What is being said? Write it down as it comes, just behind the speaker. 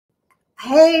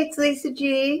Hey, it's Lisa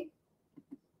G.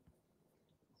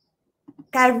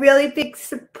 Got a really big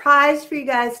surprise for you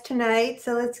guys tonight.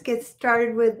 So let's get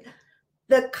started with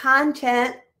the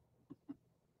content.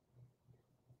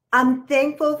 I'm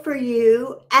thankful for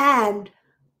you and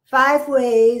 5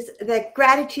 ways that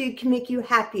gratitude can make you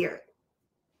happier.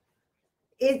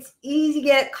 It's easy to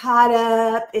get caught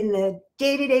up in the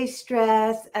day-to-day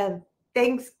stress of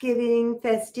Thanksgiving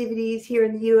festivities here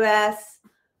in the US,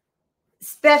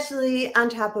 especially on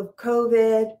top of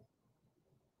COVID.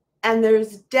 And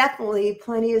there's definitely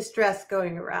plenty of stress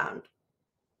going around.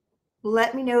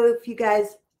 Let me know if you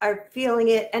guys are feeling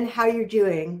it and how you're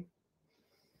doing.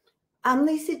 I'm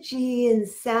Lisa G in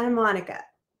Santa Monica.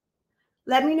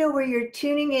 Let me know where you're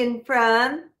tuning in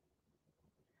from.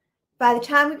 By the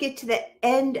time we get to the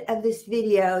end of this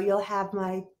video, you'll have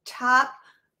my top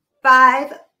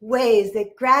 5 ways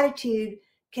that gratitude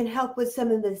can help with some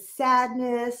of the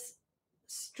sadness,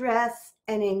 stress,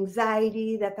 and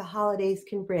anxiety that the holidays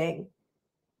can bring.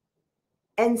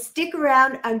 And stick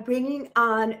around, I'm bringing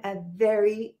on a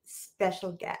very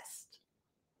special guest.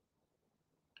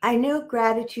 I know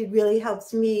gratitude really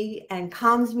helps me and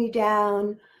calms me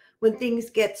down when things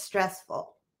get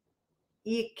stressful.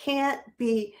 You can't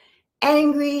be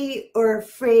angry or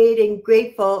afraid and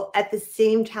grateful at the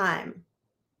same time.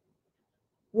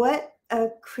 What a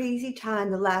crazy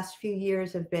time the last few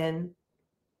years have been.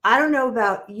 I don't know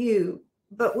about you,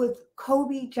 but with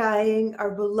Kobe dying, our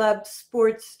beloved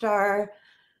sports star,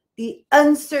 the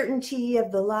uncertainty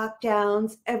of the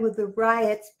lockdowns, and with the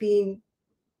riots being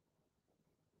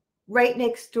right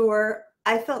next door,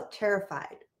 I felt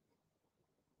terrified.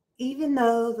 Even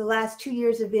though the last 2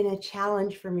 years have been a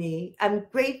challenge for me, I'm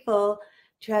grateful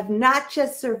to have not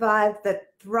just survived,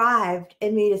 but thrived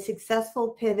and made a successful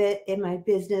pivot in my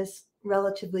business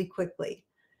relatively quickly.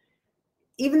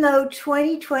 Even though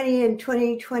 2020 and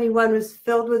 2021 was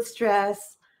filled with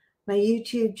stress, my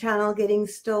YouTube channel getting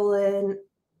stolen,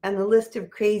 and the list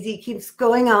of crazy keeps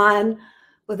going on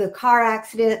with a car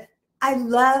accident, I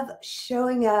love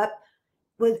showing up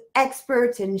with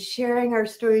experts and sharing our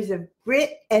stories of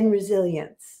grit and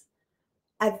resilience.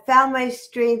 I've found my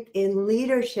strength in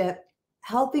leadership,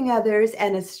 helping others,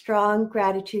 and a strong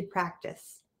gratitude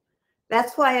practice.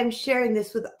 That's why I'm sharing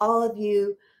this with all of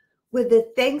you. With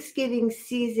the Thanksgiving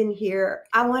season here,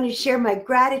 I want to share my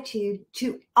gratitude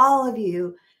to all of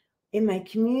you in my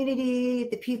community.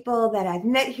 The people that I've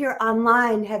met here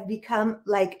online have become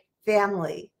like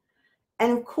family.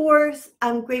 And of course,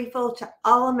 I'm grateful to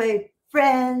all of my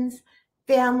friends,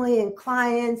 family, and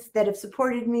clients that have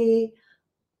supported me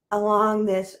along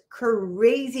this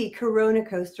crazy Corona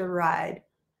coaster ride.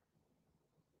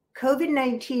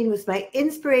 COVID-19 was my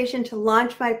inspiration to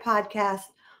launch my podcast,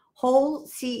 Whole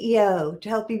CEO, to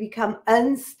help you become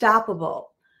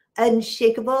unstoppable,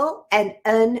 unshakable, and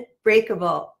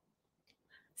unbreakable.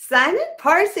 Simon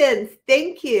Parsons,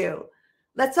 thank you.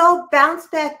 Let's all bounce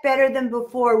back better than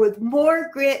before with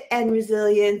more grit and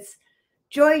resilience.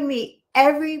 Join me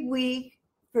every week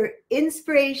for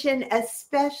inspiration,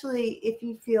 especially if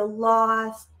you feel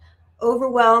lost,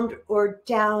 overwhelmed, or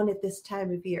down at this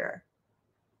time of year.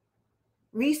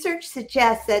 Research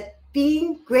suggests that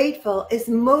being grateful is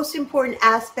the most important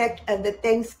aspect of the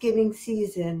Thanksgiving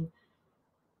season,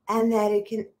 and that it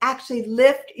can actually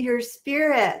lift your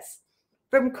spirits.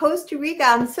 From Costa Rica,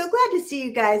 I'm so glad to see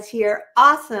you guys here.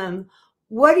 Awesome.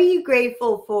 What are you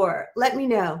grateful for? Let me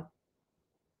know.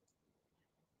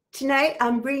 Tonight,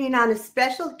 I'm bringing on a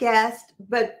special guest,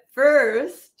 but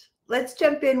first, let's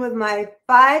jump in with my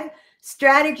 5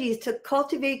 strategies to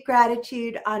cultivate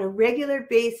gratitude on a regular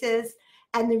basis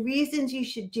and the reasons you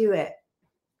should do it.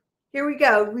 Here we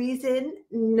go. Reason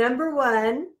number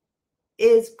 1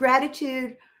 is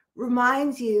gratitude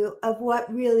reminds you of what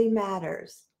really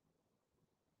matters.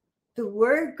 The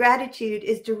word gratitude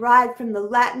is derived from the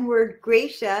Latin word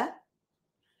gratia,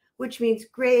 which means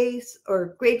grace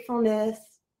or gratefulness.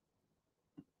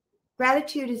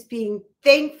 Gratitude is being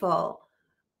thankful.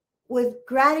 With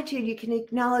gratitude, you can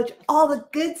acknowledge all the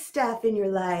good stuff in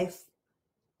your life.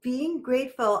 Being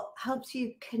grateful helps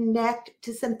you connect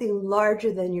to something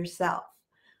larger than yourself,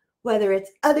 whether it's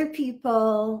other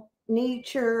people,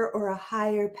 nature, or a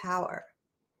higher power.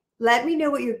 Let me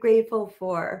know what you're grateful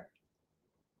for.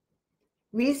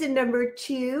 Reason number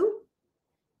 2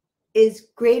 is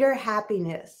greater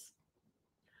happiness.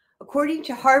 According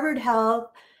to Harvard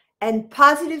Health and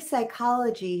positive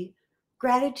psychology,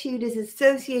 gratitude is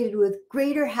associated with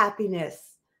greater happiness.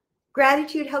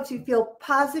 Gratitude helps you feel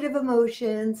positive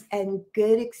emotions and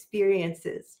good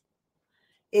experiences.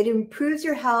 It improves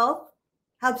your health,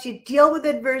 helps you deal with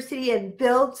adversity, and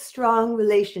build strong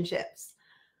relationships.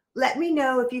 Let me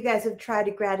know if you guys have tried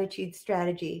a gratitude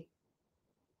strategy.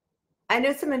 I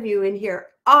know some of you in here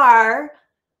are.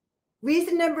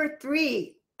 Reason number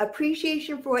 3,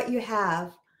 appreciation for what you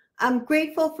have. I'm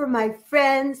grateful for my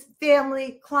friends,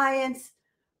 family, clients,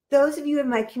 those of you in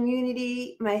my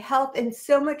community, my health, and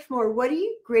so much more. What are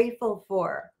you grateful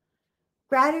for?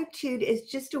 Gratitude is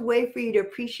just a way for you to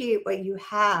appreciate what you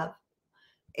have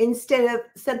instead of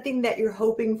something that you're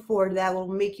hoping for that will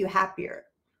make you happier.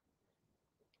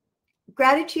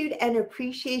 Gratitude and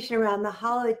appreciation around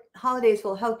the holidays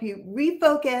will help you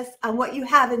refocus on what you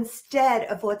have instead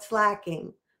of what's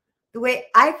lacking. The way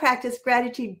I practice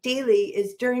gratitude daily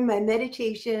is during my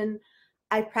meditation.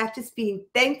 I practice being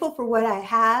thankful for what I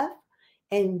have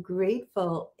and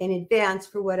grateful in advance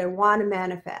for what I want to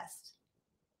manifest.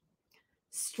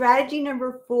 Strategy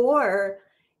number 4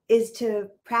 is to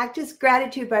practice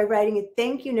gratitude by writing a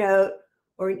thank you note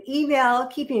or an email,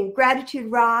 keeping a gratitude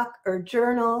rock or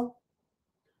journal.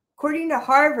 According to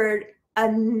Harvard,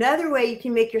 another way you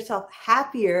can make yourself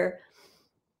happier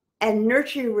and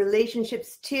nurture your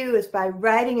relationships too is by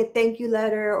writing a thank you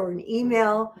letter or an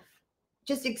email,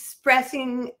 just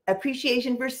expressing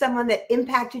appreciation for someone that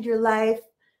impacted your life.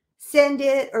 Send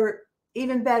it, or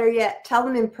even better yet, tell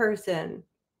them in person.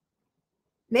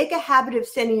 Make a habit of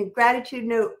sending a gratitude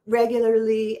note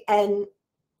regularly, and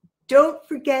don't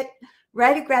forget,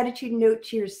 write a gratitude note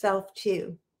to yourself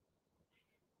too.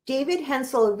 David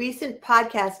Hensel, a recent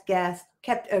podcast guest,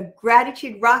 kept a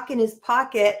gratitude rock in his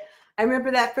pocket. I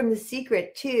remember that from The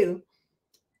Secret too.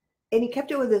 And he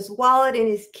kept it with his wallet and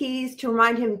his keys to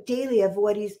remind him daily of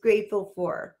what he's grateful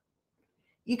for.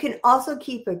 You can also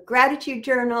keep a gratitude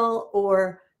journal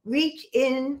or reach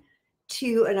in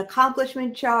to an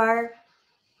accomplishment jar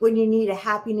when you need a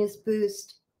happiness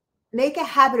boost. Make a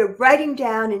habit of writing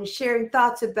down and sharing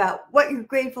thoughts about what you're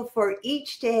grateful for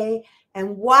each day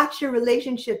and watch your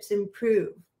relationships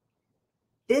improve.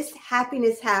 This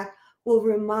happiness hack will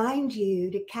remind you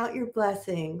to count your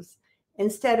blessings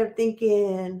instead of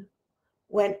thinking,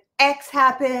 when X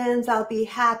happens, I'll be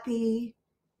happy.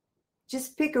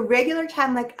 Just pick a regular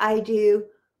time like I do.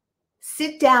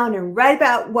 Sit down and write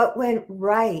about what went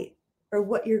right or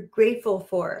what you're grateful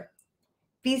for.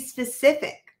 Be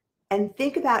specific and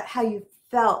think about how you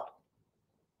felt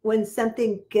when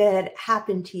something good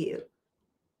happened to you.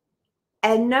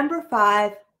 And number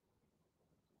 5,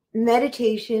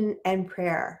 meditation and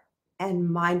prayer and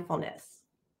mindfulness.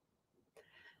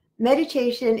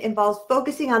 Meditation involves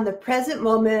focusing on the present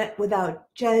moment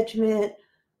without judgment.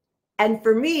 And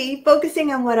for me,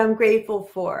 focusing on what I'm grateful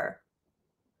for.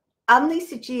 I'm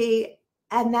Lisa G,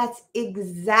 and that's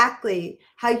exactly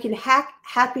how you can hack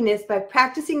happiness by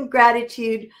practicing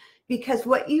gratitude, because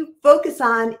what you focus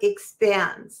on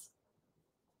expands.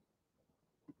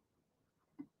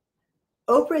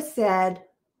 Oprah said,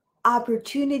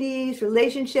 opportunities,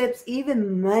 relationships,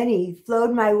 even money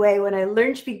flowed my way when I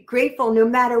learned to be grateful no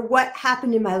matter what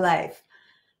happened in my life.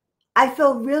 I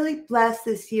feel really blessed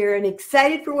this year and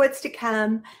excited for what's to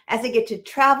come as I get to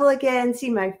travel again, see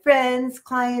my friends,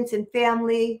 clients, and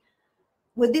family.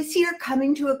 With this year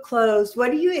coming to a close, what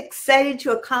are you excited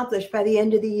to accomplish by the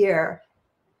end of the year?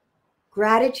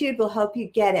 Gratitude will help you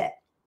get it.